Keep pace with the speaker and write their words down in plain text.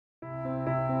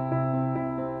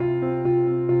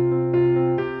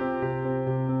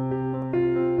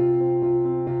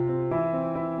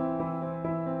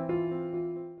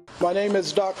My name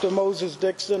is Dr. Moses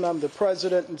Dixon. I'm the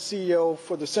President and CEO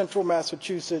for the Central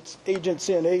Massachusetts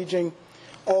Agency on Aging,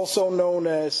 also known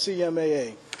as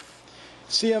CMAA.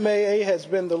 CMAA has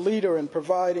been the leader in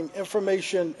providing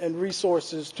information and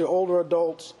resources to older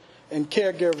adults and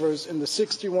caregivers in the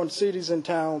 61 cities and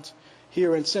towns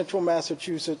here in Central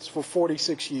Massachusetts for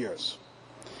 46 years.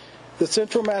 The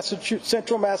Central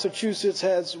Massachusetts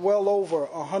has well over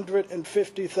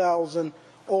 150,000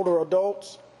 older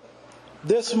adults.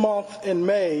 This month in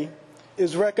May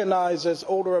is recognized as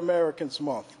Older Americans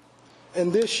Month,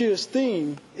 and this year's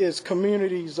theme is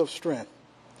Communities of Strength.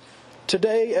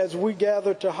 Today, as we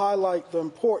gather to highlight the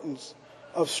importance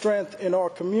of strength in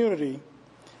our community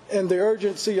and the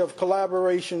urgency of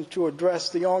collaboration to address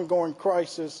the ongoing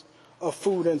crisis of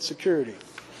food insecurity.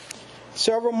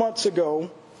 Several months ago,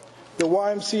 the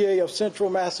YMCA of Central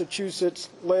Massachusetts,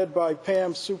 led by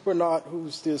Pam Suprenant,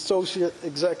 who's the Associate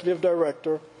Executive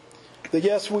Director, the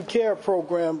Yes We Care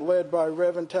program, led by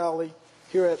Reverend Talley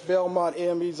here at Belmont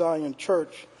AME Zion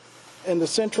Church, and the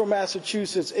Central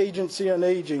Massachusetts Agency on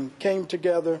Aging came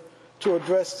together to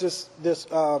address this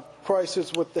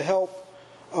crisis with the help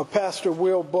of Pastor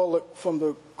Will Bullock from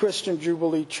the Christian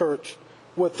Jubilee Church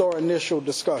with our initial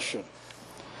discussion.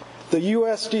 The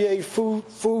USDA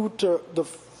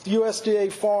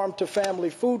USDA Farm to Family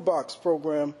Food Box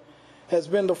program has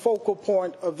been the focal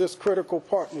point of this critical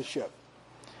partnership.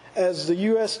 As the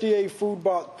USDA Food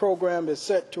Box program is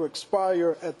set to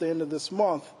expire at the end of this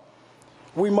month,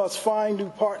 we must find new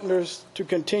partners to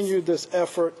continue this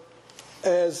effort,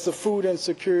 as the food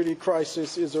insecurity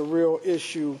crisis is a real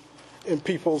issue in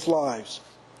people's lives.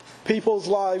 People's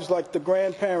lives like the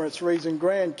grandparents raising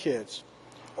grandkids,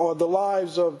 or the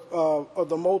lives of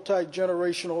the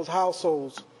multi-generational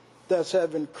households that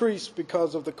have increased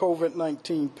because of the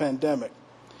COVID-19 pandemic.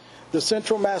 The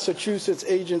Central Massachusetts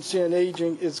Agency on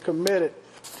Aging is committed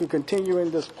to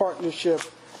continuing this partnership,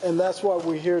 and that's why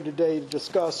we're here today to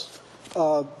discuss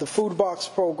the food box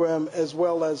program as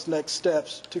well as next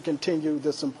steps to continue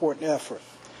this important effort.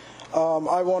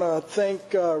 I want to thank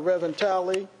Reverend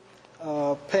Talley,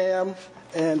 Pam,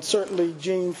 and certainly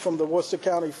Jean from the Worcester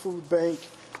County Food Bank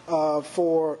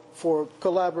for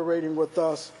collaborating with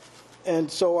us. And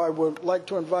so I would like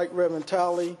to invite Reverend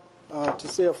Talley to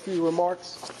say a few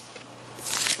remarks.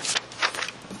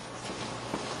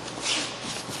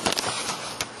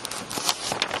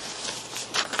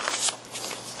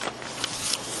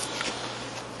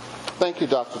 Thank you,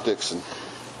 Dr. Dixon.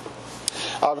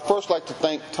 I would first like to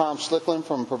thank Tom Slickland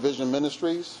from Provision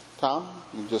Ministries. Tom,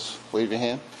 you can just wave your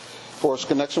hand, for his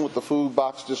connection with the food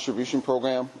box distribution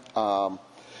program.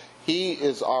 He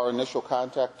is our initial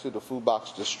contact to the food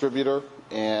box distributor,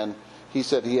 and he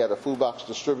said he had a food box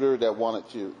distributor that wanted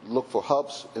to look for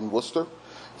hubs in Worcester,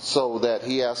 so that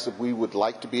he asked if we would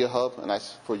like to be a hub, and I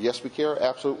said, for Yes We Care,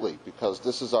 absolutely, because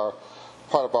this is our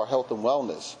part of our health and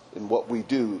wellness in what we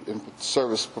do in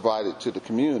service provided to the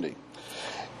community.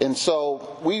 And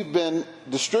so we've been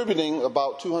distributing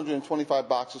about 225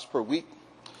 boxes per week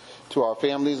to our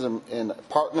families and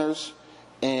partners,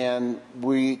 and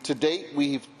to date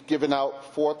we've given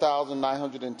out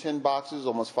 4,910 boxes,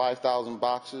 almost 5,000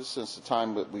 boxes since the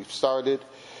time that we've started,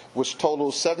 which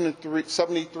totals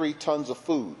 73 tons of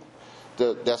food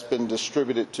that's been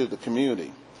distributed to the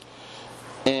community.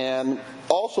 And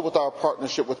also with our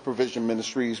partnership with Provision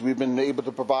Ministries, we've been able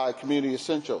to provide community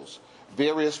essentials,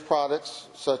 various products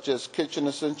such as kitchen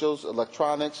essentials,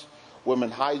 electronics,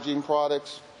 women hygiene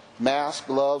products, masks,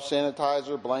 gloves,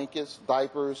 sanitizer, blankets,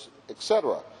 diapers,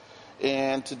 etc.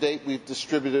 And to date, we've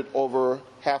distributed over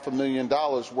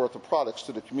 $500,000 worth of products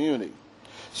to the community.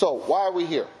 So why are we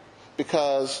here?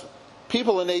 Because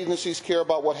people and agencies care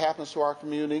about what happens to our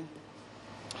community.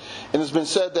 And it's been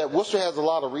said that Worcester has a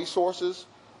lot of resources,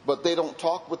 but they don't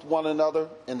talk with one another,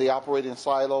 and they operate in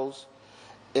silos.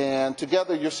 And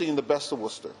together, you're seeing the best of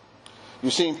Worcester.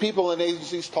 You're seeing people and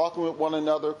agencies talking with one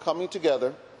another, coming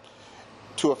together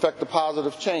to effect a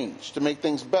positive change, to make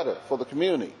things better for the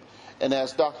community. And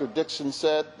as Dr. Dixon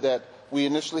said, that we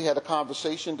initially had a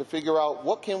conversation to figure out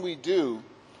what can we do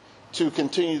to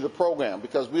continue the program,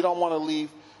 because we don't want to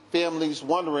leave families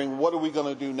wondering, what are we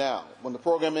going to do now? When the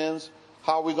program ends,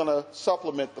 how are we going to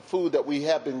supplement the food that we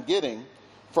have been getting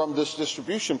from this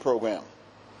distribution program?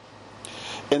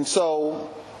 And so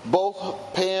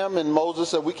both Pam and Moses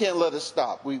said, we can't let it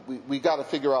stop. We got to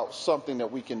figure out something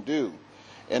that we can do,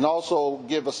 and also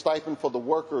give a stipend for the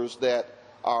workers that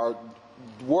are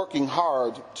working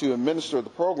hard to administer the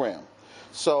program.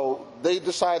 So they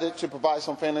decided to provide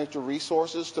some financial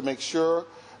resources to make sure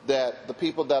that the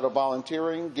people that are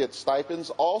volunteering get stipends,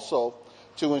 also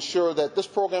to ensure that this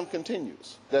program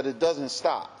continues, that it doesn't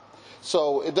stop.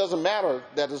 So it doesn't matter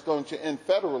that it's going to end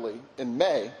federally in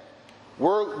May.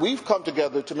 We've come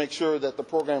together to make sure that the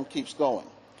program keeps going.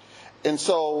 And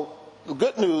so the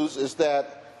good news is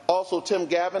that also Tim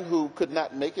Gavin, who could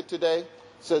not make it today,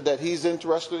 said that he's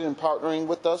interested in partnering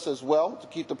with us as well to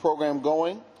keep the program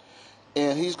going.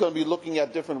 And he's going to be looking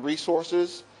at different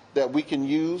resources that we can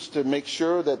use to make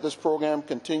sure that this program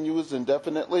continues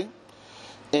indefinitely.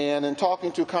 And in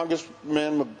talking to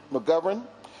Congressman McGovern,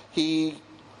 he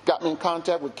got me in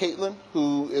contact with Caitlin,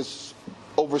 who is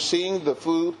overseeing the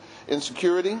food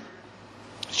insecurity.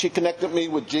 She connected me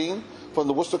with Jean from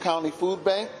the Worcester County Food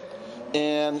Bank,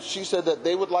 and she said that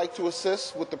they would like to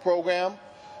assist with the program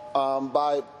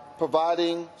by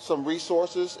providing some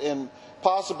resources and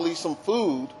possibly some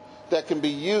food that can be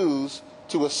used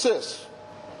to assist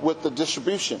with the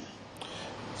distribution.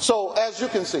 So as you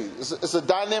can see, it's a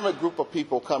dynamic group of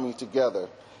people coming together,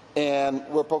 and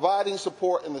we're providing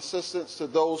support and assistance to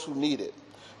those who need it,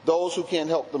 those who can't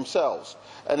help themselves.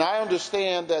 And I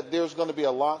understand that there's going to be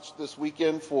a launch this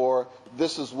weekend for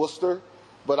This is Worcester,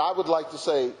 but I would like to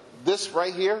say this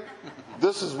right here,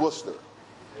 this is Worcester.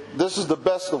 This is the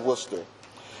best of Worcester.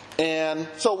 And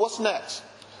so what's next?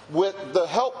 With the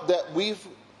help that we've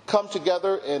come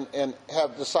together and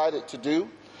have decided to do,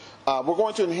 we're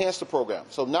going to enhance the program.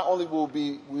 So not only will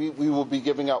we will be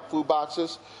giving out food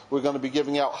boxes, we're going to be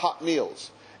giving out hot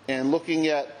meals and looking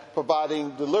at providing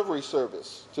delivery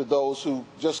service to those who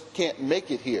just can't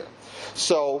make it here.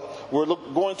 So we're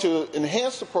going to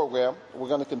enhance the program. We're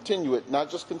going to continue it, not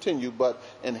just continue, but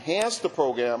enhance the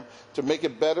program to make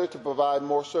it better, to provide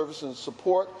more service and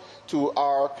support to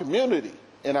our community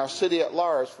and our city at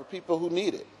large for people who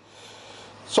need it.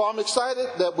 So I'm excited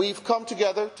that we've come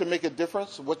together to make a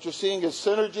difference. What you're seeing is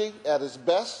synergy at its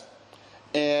best,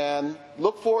 and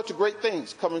look forward to great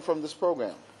things coming from this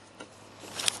program.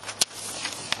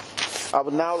 I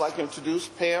would now like to introduce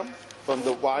Pam from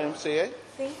the YMCA.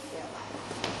 Thank you.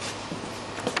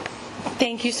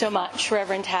 Thank you so much,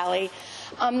 Reverend Talley.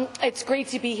 It's great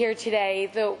to be here today.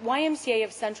 The YMCA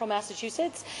of Central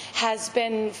Massachusetts has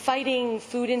been fighting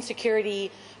food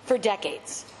insecurity for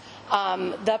decades.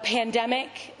 The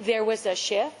pandemic, there was a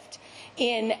shift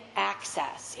in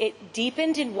access. It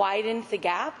deepened and widened the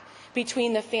gap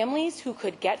between the families who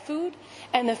could get food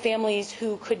and the families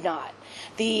who could not.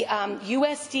 The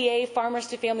USDA Farmers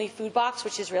to Family Food Box,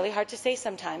 which is really hard to say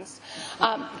sometimes,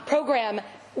 program,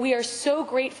 we are so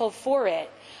grateful for it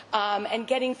and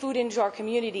getting food into our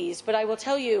communities. But I will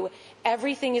tell you,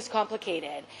 everything is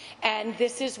complicated. And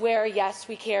this is where Yes,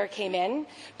 We Care came in,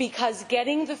 because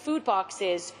getting the food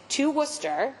boxes to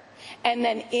Worcester and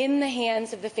then in the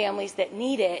hands of the families that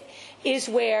need it is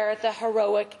where the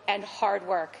heroic and hard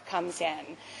work comes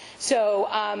in. So,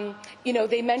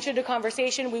 they mentioned a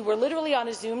conversation. We were literally on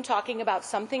a Zoom talking about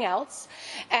something else.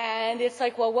 And it's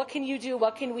like, well, what can you do?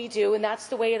 What can we do? And that's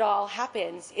the way it all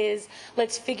happens, is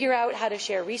let's figure out how to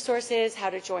share resources,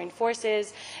 how to join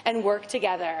forces, and work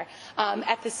together.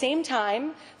 At the same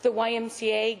time, the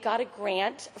YMCA got a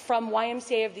grant from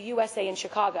YMCA of the USA in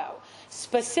Chicago,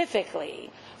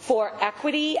 specifically for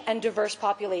equity and diverse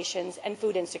populations and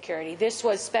food insecurity. This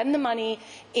was spend the money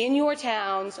in your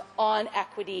towns on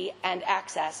equity and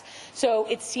access. So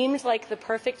it seemed like the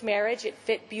perfect marriage. It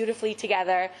fit beautifully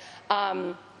together.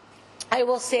 I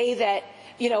will say that,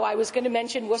 I was going to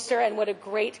mention Worcester and what a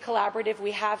great collaborative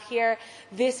we have here.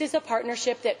 This is a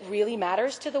partnership that really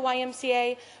matters to the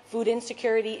YMCA. Food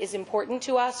insecurity is important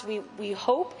to us. We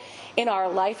hope in our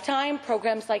lifetime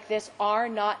programs like this are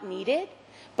not needed.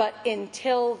 But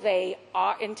until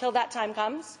that time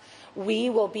comes, we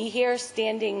will be here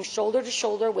standing shoulder to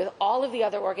shoulder with all of the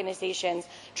other organizations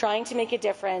trying to make a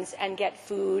difference and get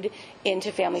food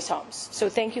into families' homes. So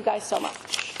thank you guys so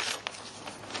much.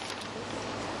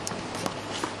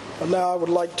 Now I would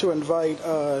like to invite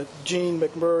Jean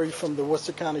McMurray from the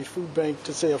Worcester County Food Bank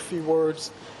to say a few words,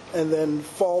 and then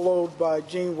followed by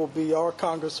Jean will be our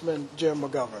Congressman, Jim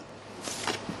McGovern.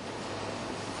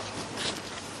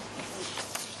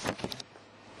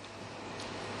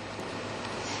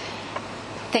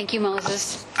 Thank you,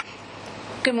 Moses.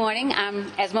 Good morning.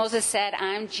 As Moses said,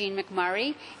 I'm Jean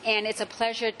McMurray, and it's a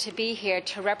pleasure to be here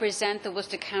to represent the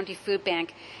Worcester County Food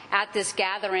Bank at this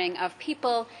gathering of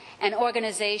people and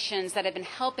organizations that have been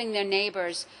helping their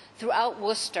neighbors throughout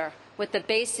Worcester with the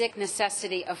basic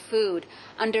necessity of food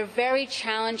under very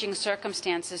challenging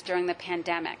circumstances during the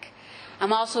pandemic.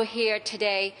 I'm also here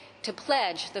today to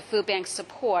pledge the food bank's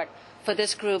support for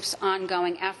this group's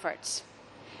ongoing efforts.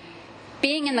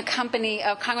 Being in the company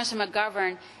of Congressman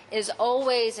McGovern is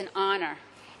always an honor,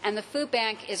 and the food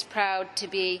bank is proud to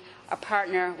be a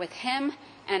partner with him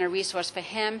and a resource for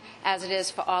him, as it is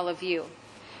for all of you.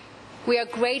 We are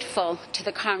grateful to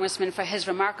the Congressman for his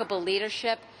remarkable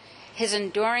leadership, his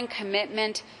enduring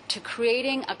commitment to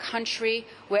creating a country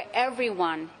where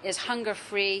everyone is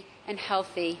hunger-free and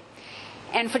healthy,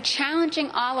 and for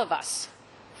challenging all of us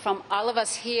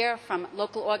here, from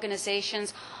local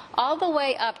organizations, all the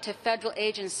way up to federal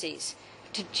agencies.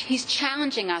 He's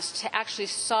challenging us to actually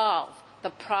solve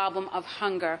the problem of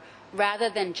hunger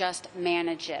rather than just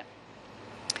manage it.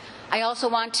 I also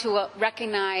want to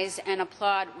recognize and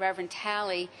applaud Reverend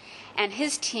Talley and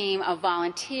his team of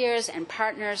volunteers and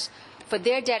partners for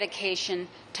their dedication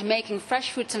to making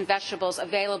fresh fruits and vegetables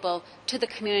available to the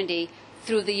community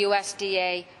through the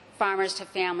USDA Farmers to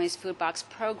Families Food Box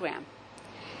program.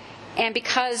 And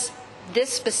because this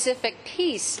specific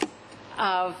piece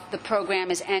of the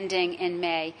program is ending in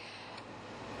May,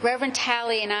 Reverend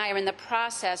Talley and I are in the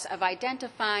process of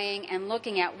identifying and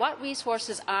looking at what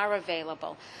resources are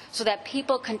available so that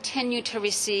people continue to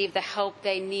receive the help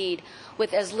they need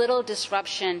with as little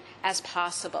disruption as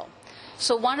possible.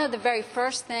 So one of the very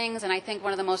first things, and I think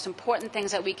one of the most important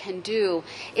things that we can do,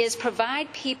 is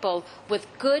provide people with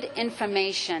good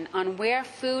information on where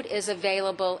food is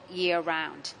available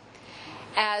year-round.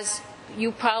 As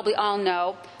you probably all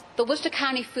know, the Worcester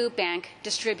County Food Bank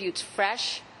distributes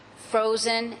fresh,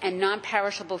 frozen, and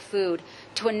non-perishable food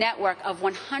to a network of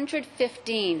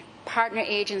 115 partner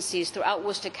agencies throughout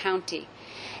Worcester County,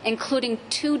 including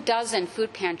 24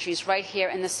 food pantries right here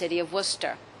in the city of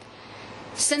Worcester.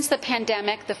 Since the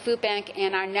pandemic, the food bank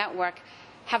and our network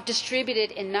have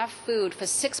distributed enough food for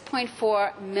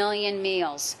 6.4 million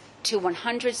meals to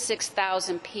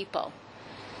 106,000 people.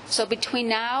 So between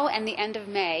now and the end of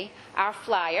May, our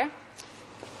flyer,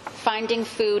 Finding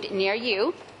Food Near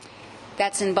You,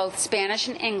 that's in both Spanish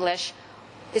and English,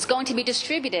 is going to be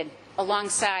distributed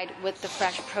alongside with the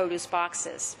fresh produce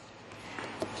boxes.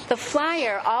 The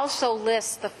flyer also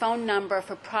lists the phone number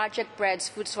for Project Bread's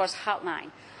Food Source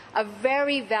Hotline, a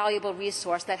very valuable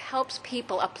resource that helps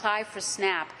people apply for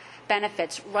SNAP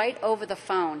benefits right over the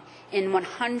phone in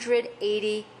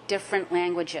 180 different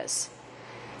languages.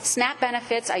 SNAP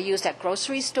benefits are used at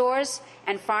grocery stores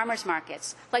and farmers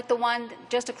markets, like the one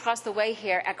just across the way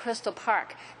here at Crystal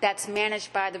Park that's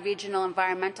managed by the Regional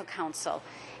Environmental Council,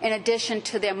 in addition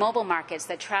to their mobile markets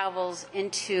that travels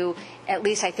into at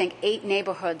least, I think, 8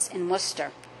 neighborhoods in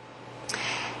Worcester.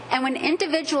 And when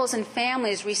individuals and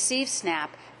families receive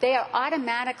SNAP, they are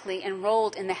automatically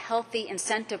enrolled in the Healthy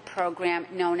Incentive Program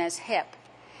known as HIP.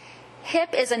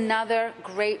 HIP is another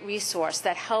great resource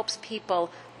that helps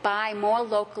people buy more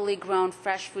locally grown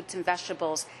fresh fruits and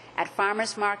vegetables at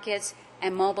farmers markets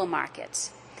and mobile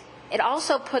markets. It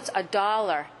also puts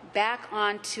 $1 back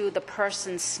onto the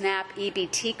person's SNAP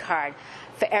EBT card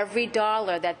for every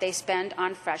dollar that they spend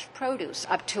on fresh produce,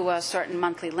 up to a certain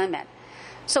monthly limit.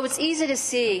 So it's easy to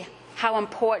see how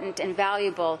important and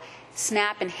valuable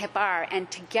SNAP and HIP are, and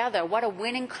together what a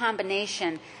winning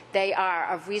combination they are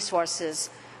of resources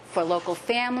for local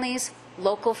families,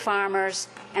 local farmers,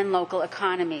 and local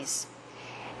economies.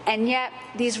 And yet,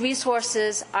 these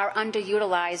resources are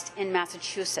underutilized in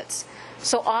Massachusetts.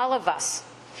 So all of us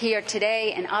here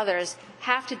today and others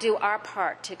have to do our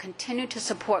part to continue to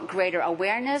support greater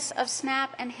awareness of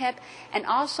SNAP and HIP, and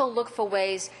also look for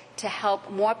ways to help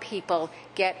more people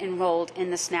get enrolled in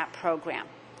the SNAP program.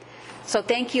 So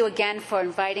thank you again for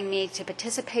inviting me to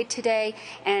participate today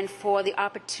and for the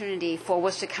opportunity for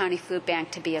Worcester County Food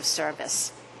Bank to be of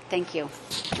service. Thank you.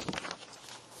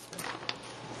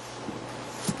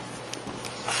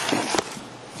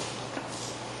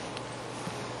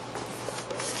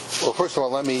 Well, first of all,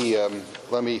 let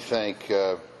me thank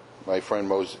my friend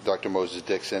Dr. Moses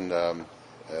Dixon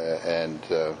and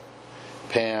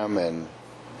Pam and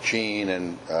Jean,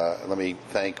 and let me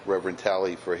thank Reverend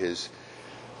Talley for his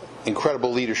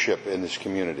incredible leadership in this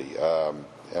community.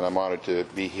 And I'm honored to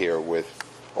be here with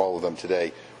all of them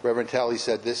today. Reverend Talley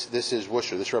said this is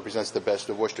Worcester. This represents the best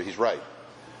of Worcester. He's right.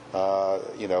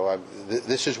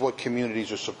 This is what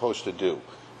communities are supposed to do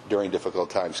during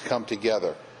difficult times: come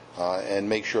together and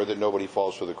make sure that nobody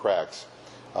falls through the cracks.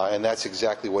 And that's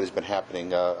exactly what has been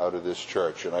happening out of this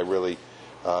church. And I really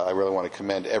want to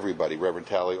commend everybody, Reverend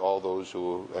Talley, all those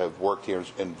who have worked here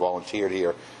and volunteered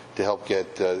here to help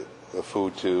get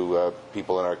food to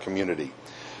people in our community.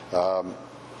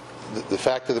 The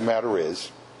fact of the matter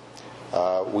is,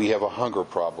 we have a hunger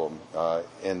problem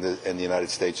in the United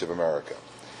States of America.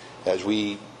 As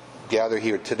we gather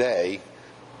here today,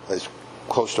 there's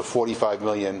close to 45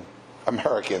 million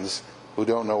Americans who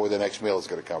don't know where the next meal is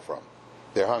going to come from.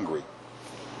 They're hungry.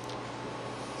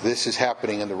 This is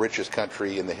happening in the richest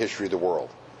country in the history of the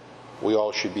world. We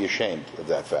all should be ashamed of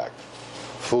that fact.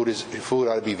 Food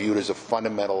ought to be viewed as a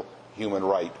fundamental human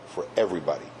right for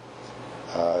everybody.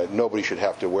 Nobody should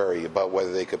have to worry about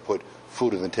whether they could put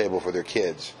food on the table for their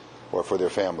kids or for their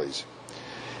families.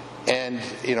 And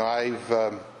you know, I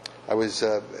was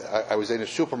in a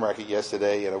supermarket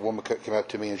yesterday, and a woman came up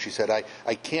to me and she said,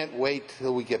 I can't wait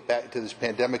till we get back, till this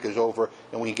pandemic is over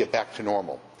and we can get back to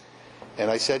normal.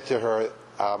 And I said to her,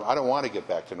 I don't want to get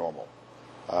back to normal.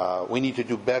 We need to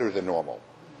do better than normal,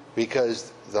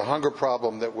 because the hunger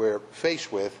problem that we're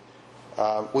faced with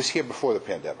was here before the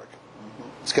pandemic.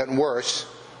 It's gotten worse,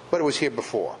 but it was here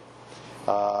before.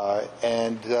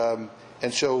 And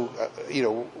so, you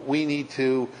know, we need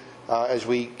to, as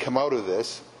we come out of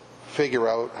this, figure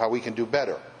out how we can do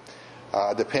better.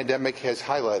 The pandemic has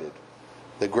highlighted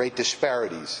the great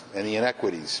disparities and the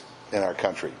inequities in our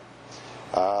country.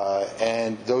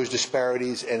 And those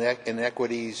disparities and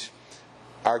inequities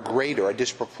are greater, are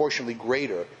disproportionately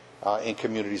greater in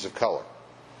communities of color,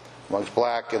 amongst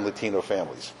Black and Latino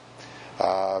families.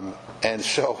 And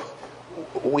so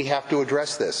we have to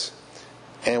address this,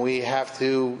 and we have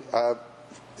to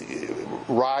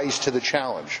rise to the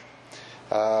challenge.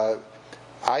 I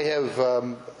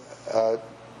have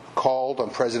called on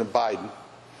President Biden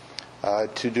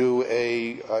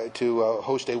to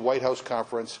host a White House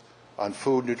conference on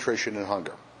food, nutrition, and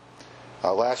hunger.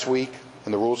 Last week,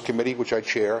 in the Rules Committee, which I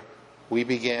chair, we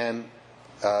began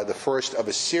the first of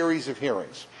a series of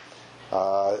hearings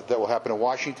that will happen in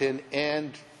Washington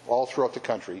and all throughout the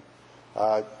country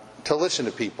to listen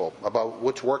to people about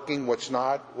what's working, what's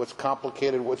not, what's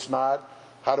complicated, what's not,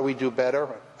 how do we do better,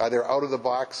 are there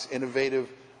out-of-the-box innovative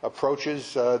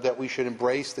approaches that we should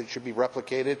embrace, that should be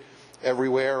replicated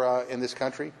everywhere in this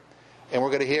country. And we're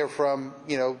going to hear from,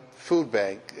 you know, food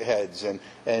bank heads and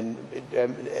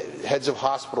heads of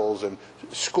hospitals and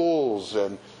schools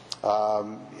and,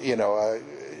 you know,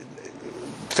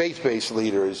 faith-based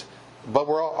leaders. But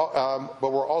we're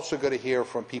also going to hear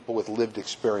from people with lived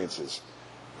experiences,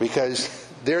 because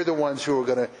they're the ones who are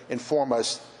going to inform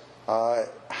us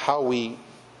how we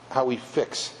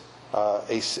fix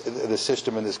the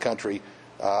system in this country,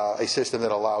 a system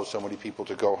that allows so many people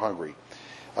to go hungry.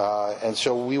 And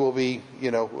so we will be,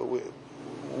 you know,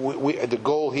 the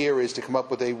goal here is to come up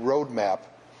with a roadmap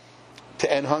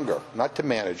to end hunger, not to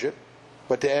manage it,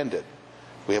 but to end it.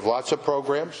 We have lots of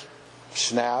programs,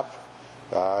 SNAP,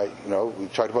 you know, we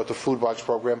talked about the food box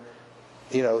program.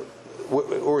 You know,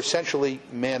 we're essentially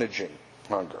managing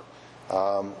hunger.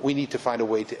 We need to find a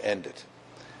way to end it.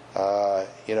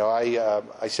 You know,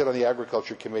 I sit on the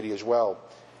Agriculture Committee as well,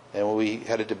 and we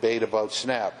had a debate about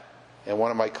SNAP. And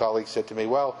one of my colleagues said to me,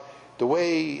 well, the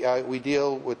way we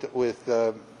deal with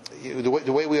the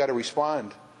way we ought to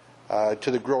respond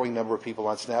to the growing number of people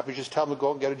on SNAP is just tell them to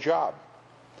go and get a job.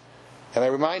 And I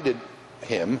reminded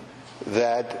him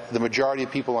that the majority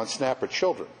of people on SNAP are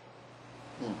children,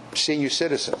 senior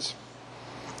citizens,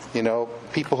 you know,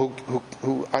 people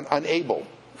who are unable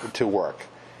to work.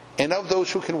 And of those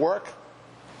who can work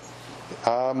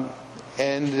and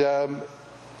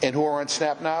who are on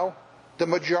SNAP now, the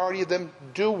majority of them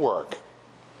do work,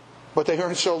 but they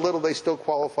earn so little they still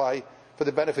qualify for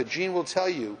the benefit. Gene will tell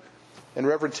you, and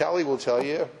Reverend Talley will tell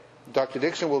you, Dr.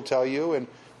 Dixon will tell you, and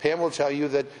Pam will tell you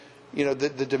that, you know,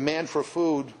 the demand for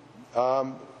food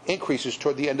increases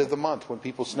toward the end of the month when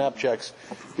people's SNAP checks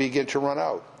begin to run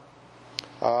out.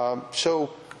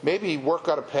 So maybe work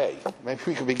ought to pay. Maybe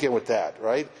we can begin with that,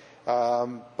 right?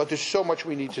 But there's so much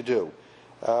we need to do.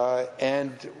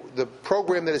 And the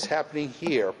program that is happening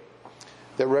here,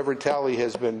 that Reverend Talley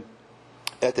has been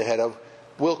at the head of,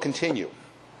 will continue.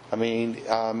 I mean,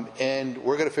 and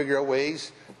we're going to figure out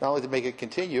ways not only to make it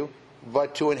continue,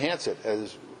 but to enhance it,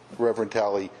 as Reverend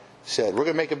Talley said. We're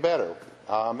going to make it better.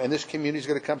 And this community is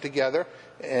going to come together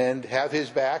and have his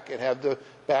back and have the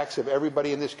backs of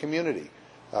everybody in this community.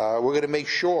 We're going to make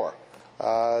sure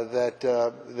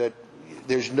that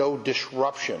there's no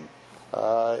disruption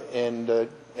in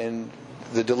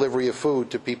the delivery of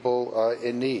food to people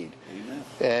in need.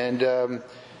 Amen.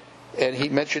 And he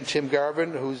mentioned Tim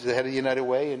Garvin, who's the head of the United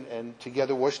Way, and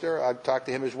Together Worcester. I've talked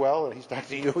to him as well, and he's talked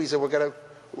to you. He said they're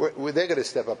going to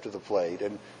step up to the plate,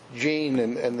 and Gene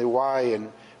and the Y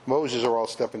and Moses are all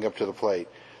stepping up to the plate.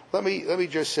 Let me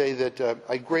just say that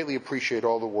I greatly appreciate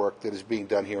all the work that is being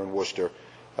done here in Worcester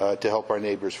to help our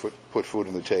neighbors put food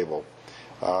on the table.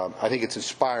 I think it's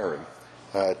inspiring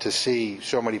to see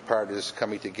so many partners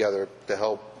coming together to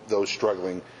help those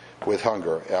struggling with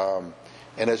hunger.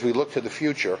 And as we look to the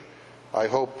future, I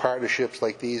hope partnerships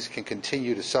like these can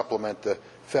continue to supplement the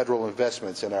federal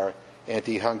investments in our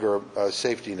anti-hunger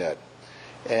safety net.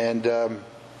 And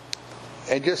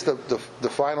just the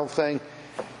final thing,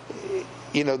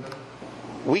 you know,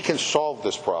 we can solve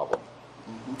this problem.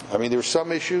 I mean, there's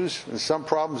some issues and some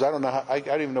problems. I don't know. I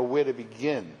don't even know where to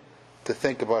begin to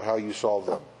think about how you solve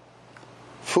them.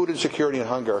 Food insecurity and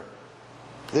hunger.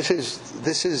 This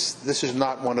is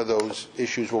not one of those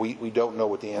issues where we don't know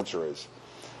what the answer is.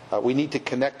 We need to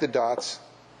connect the dots.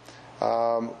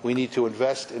 We need to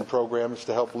invest in programs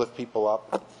to help lift people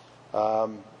up.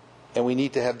 And we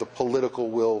need to have the political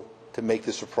will to make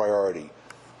this a priority.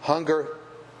 Hunger,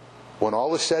 when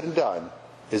all is said and done,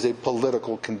 is a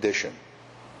political condition.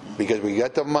 Because we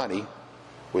got the money,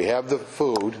 we have the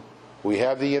food, we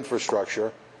have the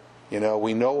infrastructure,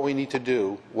 we know what we need to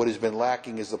do. What has been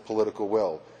lacking is the political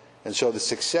will. And so the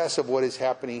success of what is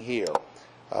happening here,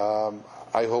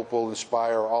 I hope will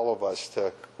inspire all of us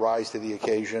to rise to the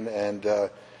occasion. And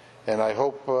I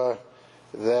hope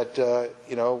that,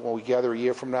 when we gather a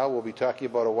year from now, we'll be talking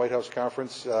about a White House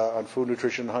conference on food,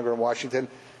 nutrition, and hunger in Washington,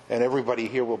 and everybody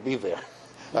here will be there.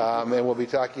 And we'll be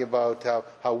talking about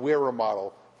how we're a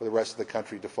model for the rest of the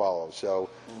country to follow. So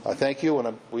thank you,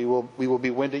 and we will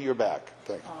be wind at your back.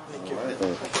 Thank you.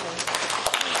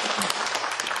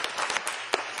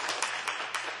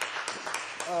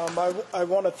 I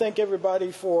want to thank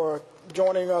everybody for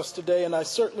joining us today, and I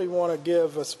certainly want to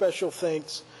give a special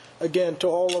thanks again to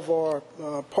all of our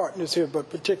partners here, but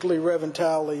particularly Reverend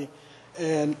Talley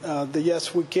and the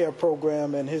Yes We Care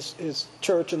program and his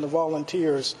church and the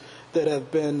volunteers that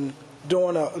have been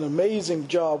doing an amazing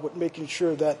job with making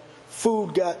sure that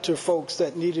food got to folks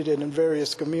that needed it in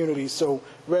various communities. So,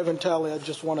 Reverend Talley, I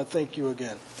just want to thank you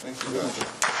again. Thank you.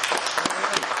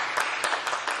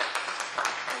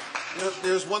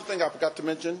 There's one thing I forgot to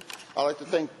mention. I'd like to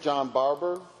thank John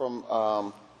Barber from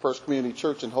First Community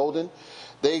Church in Holden.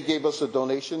 They gave us a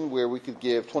donation where we could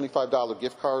give $25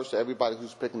 gift cards to everybody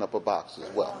who's picking up a box as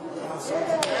well.